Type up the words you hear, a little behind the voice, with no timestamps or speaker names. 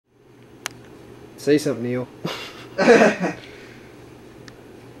Say something, Neil. You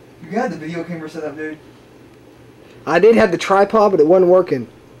got the video camera set up, dude. I did have the tripod, but it wasn't working.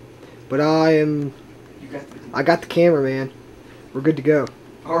 But I got the camera, man. We're good to go.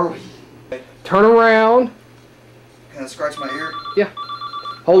 Are we? Turn around. Can I scratch my ear? Yeah.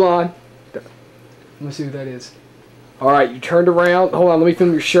 Hold on. Let me see who that is. Alright, you turned around. Hold on, let me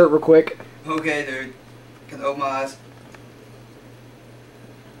film your shirt real quick. Okay, dude. Can I open my eyes?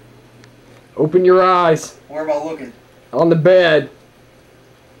 Open your eyes. Where am I looking? On the bed.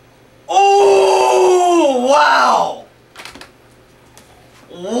 Oh, wow!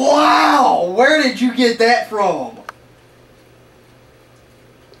 Wow! Where did you get that from?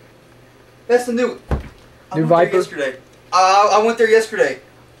 That's the new Viper. Yesterday. I went there yesterday.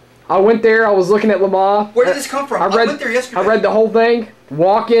 I went there. I was looking at Lamar. Where did this come from? I went there yesterday. I read the whole thing.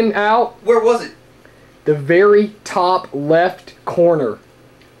 Walking out. Where was it? The very top left corner.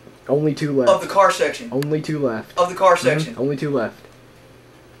 Only 2 left. Of the car section. Only 2 left. Of the car section. Only 2 left.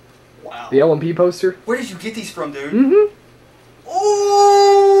 Wow. The LMP poster. Where did you get these from, dude? Mm-hmm.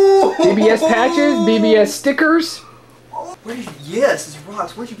 Oh! BBS patches, BBS stickers. Where did you? Yes, it's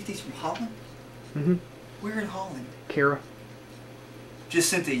rocks. Where did you get these from? Holland? Mm-hmm. Where in Holland? Kara. Just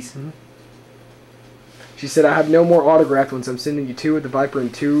sent these. Mm-hmm. She said, I have no more autographed ones. I'm sending you 2 of the Viper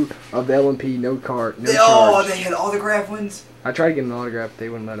and 2 of the LMP. No charge. Oh, they had autographed ones? I tried to get an autograph. They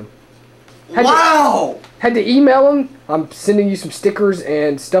wouldn't let them. Wow! Had to email them. I'm sending you some stickers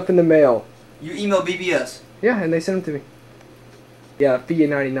and stuff in the mail. You emailed BBS? Yeah, and they sent them to me. Yeah, fee of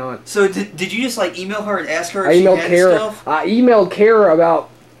 $99. So did you just like email her and ask her if I she emailed had Kara. stuff? I emailed Kara about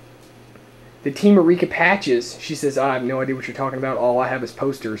the Team Eureka patches. She says, I have no idea what you're talking about. All I have is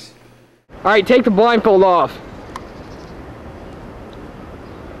posters. Alright, take the blindfold off.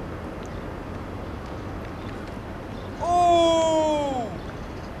 Oh!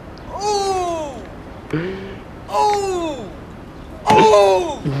 Oh! Oh!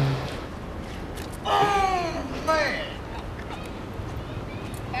 Oh! Oh, man!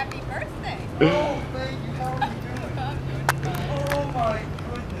 Happy birthday! Oh, thank you. How are you doing? Oh, my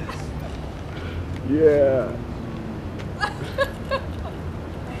goodness. Yeah.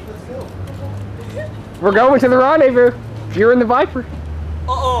 Let's go. We're going to the rendezvous. If you're in the Viper.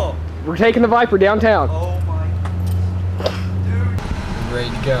 Uh-oh. We're taking the Viper downtown. Oh, my goodness. Dude. We're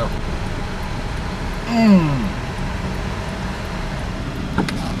ready to go.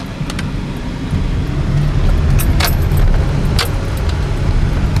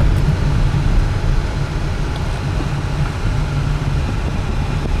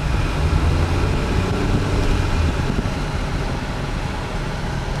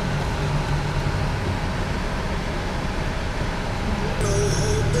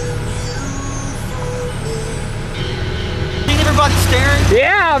 Everybody staring?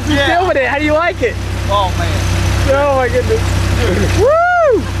 Yeah, I'm just filming it. How do you like it? Oh, man. Oh my goodness.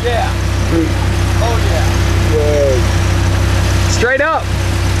 Woo! Yeah. Oh, yeah. Whoa. Straight up.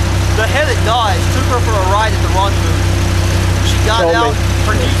 The head at Dodge took her for a ride at the rendezvous. She got Told out me.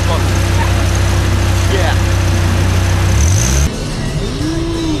 her goosebumps. Yeah.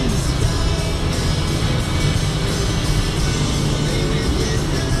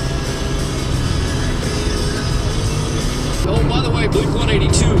 Oh, by the way,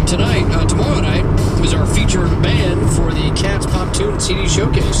 Blink-182 tonight, tomorrow night, is our featured band for the Cats Pop Tune CD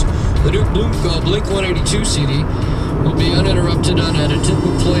Showcase. The new Blink-182 CD will be uninterrupted, unedited.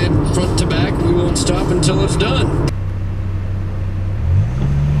 We'll play it front to back. We won't stop until it's done.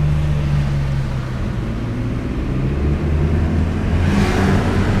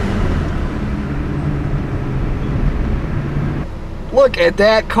 Look at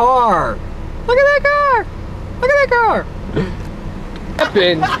that car. Look at that car. Look at that car.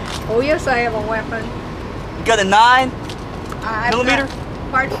 Weapon. Oh yes, I have a weapon. You got a 9 I've millimeter? got-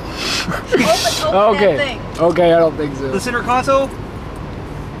 Pardon? open Okay. that thing. Okay, I don't think so. The center console?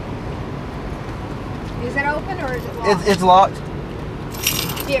 Is it open or is it locked? It's locked.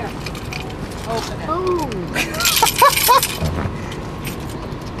 Here. Open it. Oh.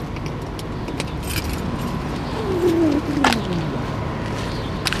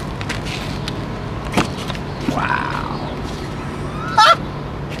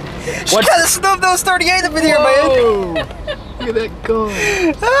 She got a snub nose 38 up in here, man. Look at that car.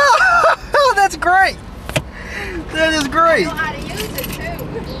 Oh, that's great. That is great. I know how to use it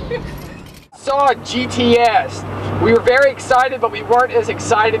too. Saw a GTS. We were very excited, but we weren't as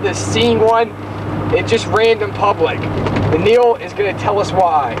excited as seeing one in just random public. And Neil is going to tell us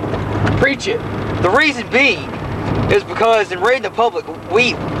why. Preach it. The reason being is because in random public,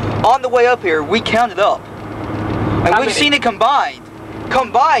 on the way up here, we counted up. And How we've many? seen it combined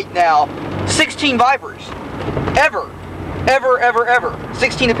now, 16 Vipers. Ever.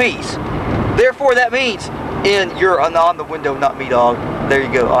 16 apiece. Therefore, that means on the window, not me, dog. There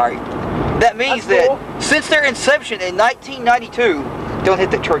you go. All right. That means that since their inception in 1992, don't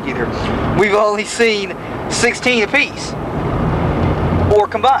hit that truck either, we've only seen 16 apiece, or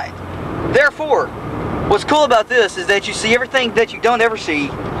combined. Therefore, what's cool about this is that you see everything that you don't ever see,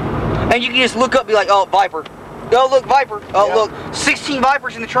 and you can just look up and be like, oh, Viper. Oh, look, Viper. Oh, look, 16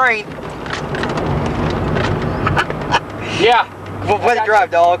 Vipers in the train. Yeah. Well, let it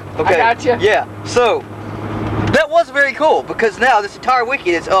drive, dog. Okay. I got you. Yeah. So that was very cool because now this entire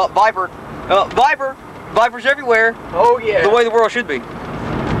wiki is Viper, Vipers everywhere. Oh yeah. The way the world should be.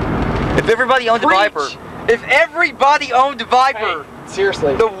 If everybody owned a Viper, Hey,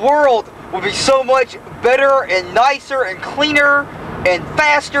 seriously, the world would be so much better and nicer and cleaner and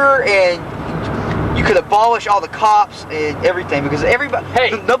faster, and you could abolish all the cops and everything because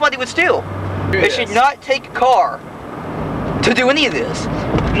nobody would steal. It should not take a car to do any of this,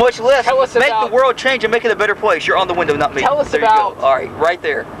 much less make the world change and make it a better place. You're on the window, not me. Tell us there about. You go. All right, right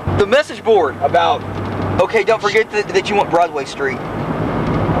there. The message board. About. Okay, don't forget that you want Broadway Street.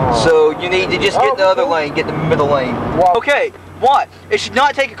 So you need to just get the other lane, get the middle lane. Wow. Okay, what? It should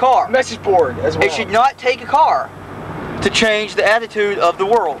not take a car. Message board as well. It should not take a car to change the attitude of the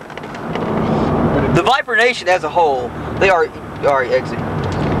world. The Viper Nation as a whole, they are exit.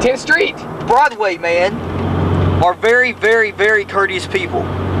 10th Street. Broadway, man, are very, very, very courteous people.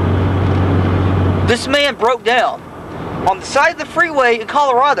 This man broke down on the side of the freeway in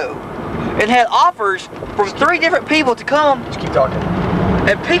Colorado and had offers from 3 different people to come Just keep talking.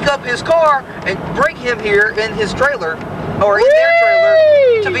 and pick up his car and bring him here in his trailer, or in their trailer,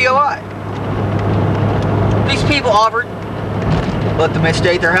 to VOI. These people offered, let them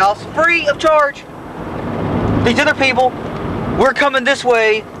stay at their house free of charge. These other people, we're coming this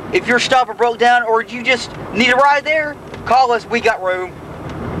way. If your stopper broke down or you just need a ride there, call us, we got room,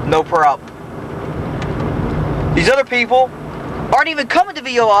 no problem. These other people aren't even coming to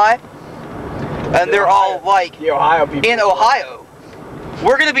VOI, and they're all like, the Ohio people. in Ohio,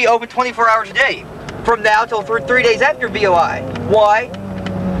 we're going to be open 24 hours a day from now till 3 days after VOI. Why?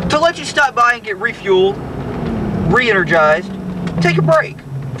 To let you stop by and get refueled, re-energized, take a break,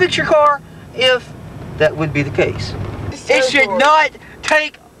 fix your car if that would be the case. It should not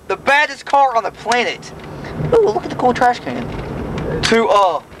take the baddest car on the planet, ooh, look at the cool trash can,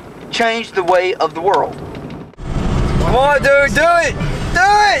 to change the way of the world. Come on, dude, do it! Do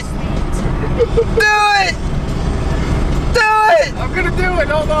it! Do it! Do it! I'm gonna do it,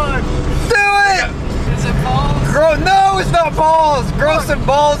 hold on. Do it! Is it balls? No, it's not balls! Grow some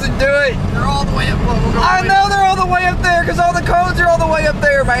balls and do it! They're all the way up. We'll go I know they're all the way up there because all the codes are all the way up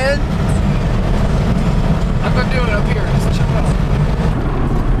there, man. I'm gonna do it up here. Just chill out.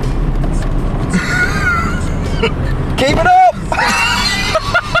 Keep it up!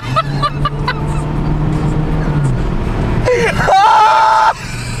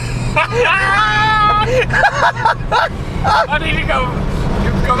 I need to go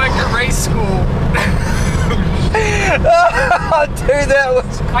back to race school. Oh, dude, that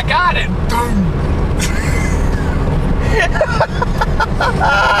was... I got it.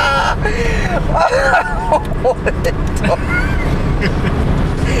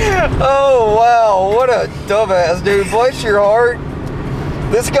 Oh, wow, what a dumbass, dude. Bless your heart.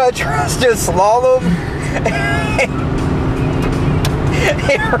 This guy tries to slalom.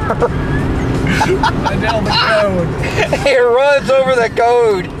 I nailed the code. He runs over the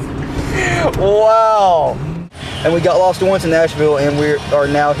code. Wow. And we got lost once in Nashville, and we are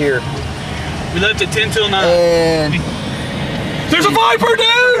now here. We left at 10 till 9. And There's a Viper,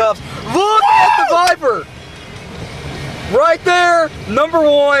 dude! look at the Viper. Right there, number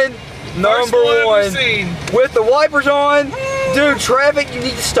one. First one we've seen. With the wipers on. Dude, traffic, you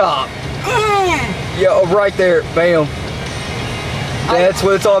need to stop. Yeah, oh, right there. Bam. That's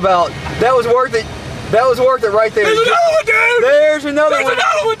what it's all about. That was worth it. That was worth it right there. There's another one, dude! There's another There's one.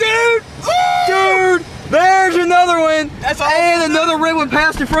 another one, dude! Dude, there's another one. That's awesome. And another red one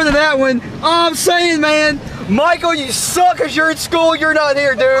passed in front of that one. I'm saying, man, Michael, you suck because you're in school. You're not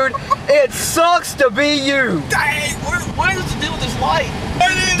here, dude. It sucks to be you. Dang, what does it do with this light?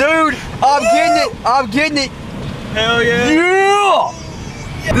 Dude, I'm getting it. I'm getting it. Hell yeah.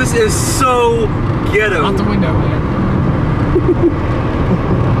 Yeah. This is so ghetto. Out the window, man.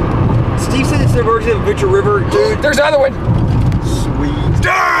 Steve said it's their version of Adventure River, dude. There's another one. Sweet.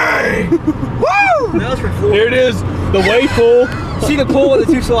 Dang! Woo! That was for Florida. Here it is, the wave pool. See the pool with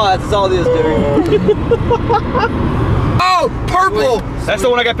the 2 slides. That's all it is, dude. Oh, purple! Sweet. That's the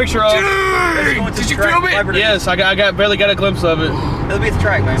one I got a picture of. Dang! Did you film it? Viper. Yes, I barely got a glimpse of it. It'll be at the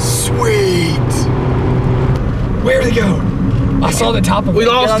track, man. Sweet. Where'd it go? I saw the top of it. We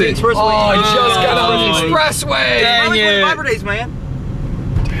lost it. Oh, I just got on the expressway. Dang it. Birthdays, man.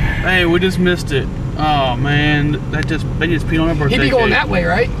 Hey, we just missed it. Oh man, they just peed on our birthday. He'd be going cake. that way,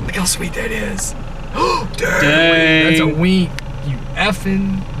 right? Look how sweet that is. Dude, Dang. that's a wink. You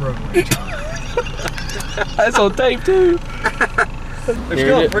effing road rage. That's on tape too. There's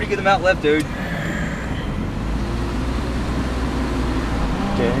still a pretty good amount left, dude.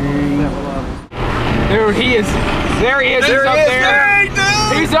 Dude, he is. There he is. He's up there. Hey,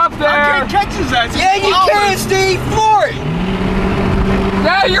 dude. He's up I there. can't catch his ass. Yeah, you can, Steve. Floor it.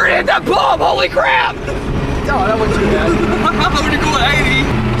 No, you're gonna hit that bomb. Holy crap. Oh, that wasn't too bad. I'm going to go at 80.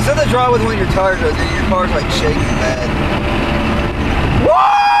 Set the drive with one of your tires, though, dude. Your car's like shaking bad. Woo!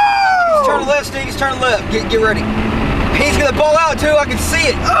 He's turning left, Steve. He's turning left. Get ready. He's gonna ball out too. I can see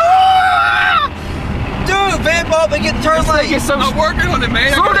it. Ah! Dude, vamp up and get the turn lane. I'm working on it,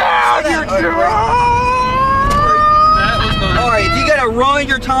 man. Slow down. Slow down. You're That was nice. All right, if you gotta run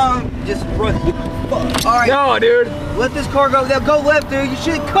your time, just run. All right, No, dude. let this car go. Now go left, dude. You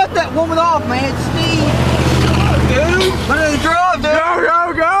should cut that woman off, man. Steve. Dude, let her drive,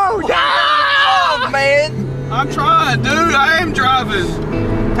 dude. Go. Oh, man. I'm trying, dude. I am driving.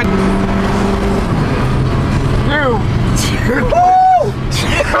 Dude. Woo!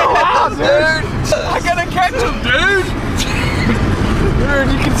 Wow, dude. I gotta catch him, dude. Dude,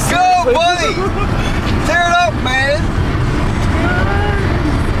 you can see Go, it. buddy. Tear it up, man.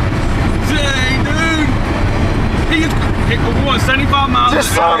 Dang, dude. He's going 75 miles Just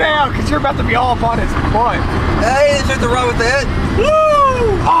an slow hour. down, because you're about to be all up on his butt. Hey, there's nothing wrong with that. Woo!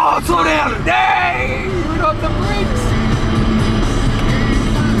 Oh, slow down. Dang! We don't have the brakes.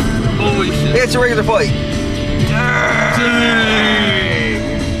 Holy shit. It's a regular plate.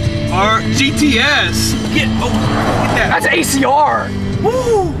 Dang. Our GTS. Get that. That's ACR.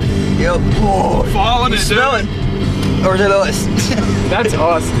 Woo! Yep. Whoa. Following You it, smell dude. it? Or is it us? That's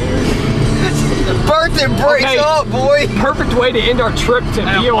us, dude. Birthday breaks Okay. up, boy. Perfect way to end our trip to And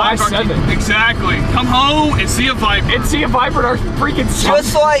a BOI Viper- 7. Exactly. Come home and see a Viper. And see a Viper in our freaking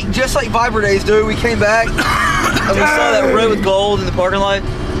Just like Viper days, dude. We came back and we saw that red with gold in the parking lot.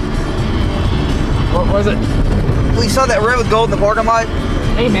 What was it? We saw that red with gold in the parking lot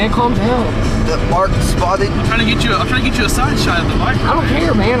Hey man, calm down. that Mark spotted. I'm trying to get you a side shot of the Viper. I don't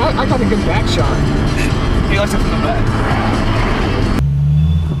care, man. I got a good back shot. He likes it from the back.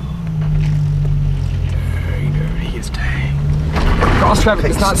 He is dang. Cross traffic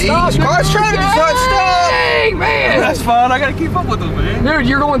does not Steve, stop. cross traffic does not stop. Dang, man. That's fine. I gotta keep up with him, man. Dude,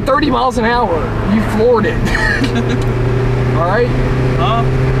 you're going 30 miles an hour. You floored it. All right? Huh?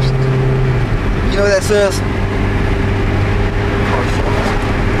 You know what that says?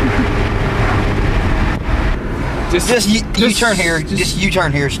 Just you turn here. Just you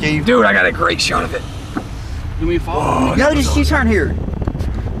turn here, Steve. Dude, I got a great shot of it. Do me a follow. No, just you turn here.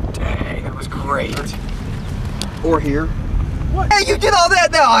 Dang, that was great. Or here. What? Hey, you did all that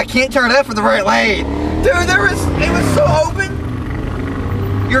now. I can't turn left for the right lane. Dude, it was so open.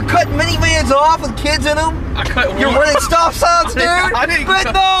 You're cutting minivans off with kids in them. I cut You're one. running stop signs, dude. I didn't but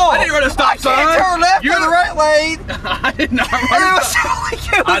cut- no. I didn't run a stop I can't sign. turn left You're for the the- right lane. I did not run And a it was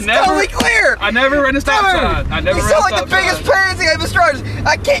stop. totally clear. I never ran a stop sign. I never you ran a sound stop like the biggest sign. pansy I've ever drivers.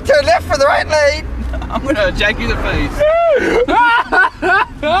 I can't turn left for the right lane. I'm gonna jack you in the face.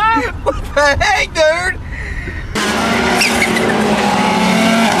 What the heck, dude?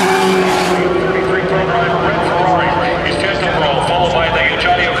 He's 10th overall, followed by the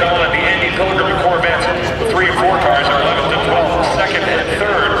Johnny O'Connell and the Andy Pilgrim Corvettes. 3 and 4 cars are 11th and 12th, second and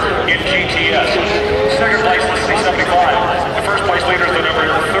third in GTS. Second place is C75. The first place leader is the number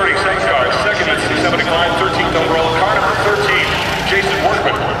 36 car. Second is C75, 13th overall, car number 13, Jason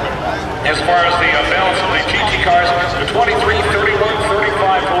Workman. As far as the balance of the GT cars, the 23, 31,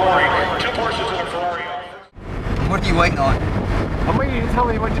 35 Ferrari. 2 Porsches and a Ferrari. What are you waiting on? I'm waiting to tell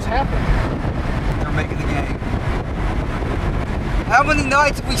me what just happened. They're making the game. How many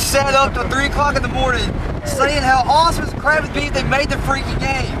nights have we sat up till 3 o'clock in the morning saying how awesome it's Krabby Beef they made the freaky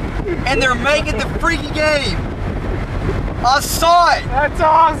game? And they're making the freaky game. I saw it. That's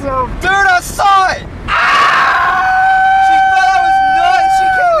awesome. Dude, I saw it. She thought I was nuts. She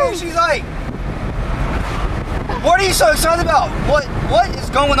came in, she's like, what are you so excited about? What is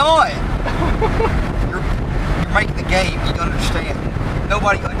going on? You're making the game. You don't understand.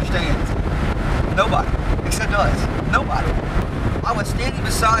 Nobody understands. Nobody. Except us. Nobody. I was standing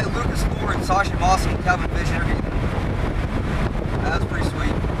beside Lucas Moore and Sasha Moss and Calvin Fish interviewing them. That was pretty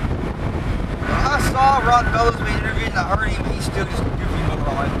sweet. I saw Ron Bellows being interviewed and I heard him. He's still just a goofy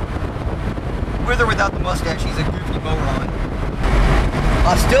moron. With or without the mustache, he's a goofy moron.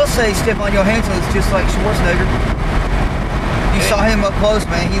 I still say Stefan Johansson is just like Schwarzenegger. You saw him up close,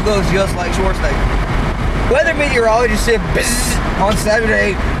 man. He looks just like Schwarzenegger. Weather meteorologist said bzzz on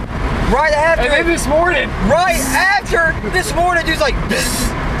Saturday. Right after. And then this morning. Right after this morning, dude's like bzzz.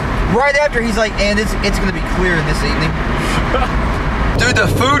 Right after, he's like, and it's gonna be clear this evening. Dude, the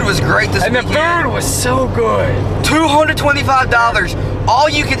food was great this weekend. And the food was so good. $225. All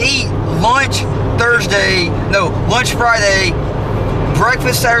you can eat. Lunch lunch Friday,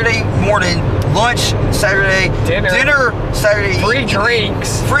 breakfast Saturday morning, lunch Saturday, dinner Saturday free evening,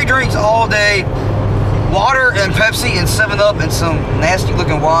 drinks. Free drinks all day. Water and Pepsi and 7-Up and some nasty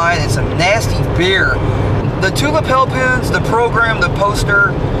looking wine and some nasty beer. The two lapel pins, the program, the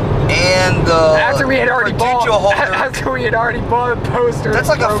poster, and the after we had already bought the poster. That's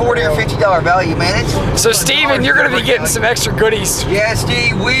like a $40 or $50 value, man. It's so Steven, you're gonna be getting some extra goodies. Yeah,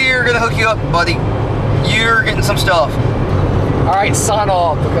 Steve, we're gonna hook you up, buddy. You're getting some stuff. All right, sign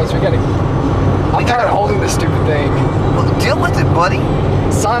off because I'm tired of holding this stupid thing. Well, deal with it, buddy.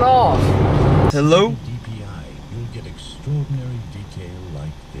 Sign off. Hello. DPI, you'll get extraordinary detail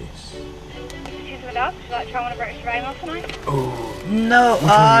like this. Excuse me, Doc. Would you like to try one of our extra variables tonight? No,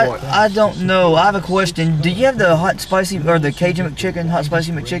 I don't know. I have a question. Do you have the hot spicy or the Cajun McChicken, hot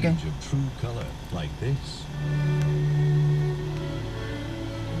spicy McChicken? True color like this.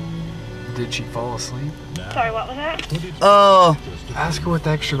 Did she fall asleep? Sorry, what was that? Ask her what the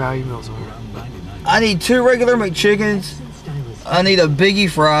extra value meals are. I need 2 regular McChickens. I need a Biggie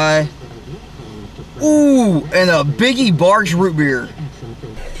fry. Ooh, and a Biggie Barge root beer.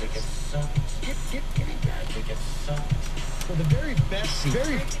 For the very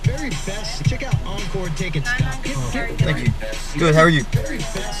best, check out EncoreTickets.com. Thank you. Good, how are you? Very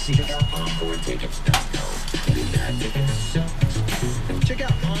best seats. Check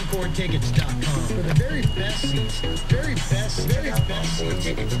out EncoreTickets.com for the very best seats. Very best seats.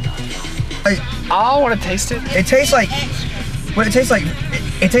 I want to taste it. It tastes like,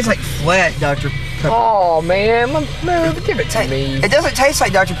 it tastes like flat Dr. Pepper. Oh man, give it to me. It doesn't taste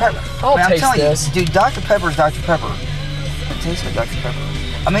like Dr. Pepper. I'll Man, taste I'm telling this. you, dude, Dr. Pepper is Dr. Pepper. It tastes like Dr. Pepper.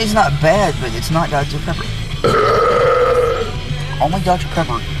 I mean, it's not bad, but it's not Dr. Pepper. Only Dr.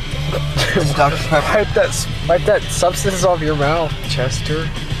 Pepper is Dr. Pepper. Wipe that substance off your mouth, Chester.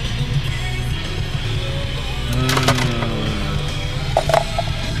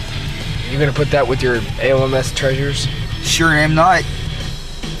 You gonna put that with your AOMS treasures? Sure am not.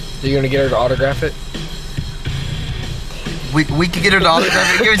 Are you gonna get her to autograph it? We could get her to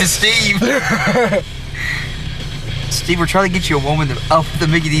autograph it. Give it to Steve. Steve, we're trying to get you a woman to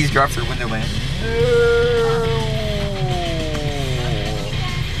Mickey D's drive-thru window, man.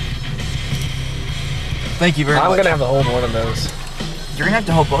 Thank you very much. I'm gonna have to hold one of those. You're gonna have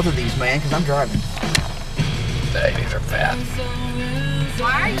to hold both of these, man, because I'm driving. Dang, these are fat.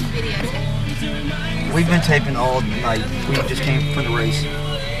 Why are you videotaping? We've been taping all night. We just came from the race.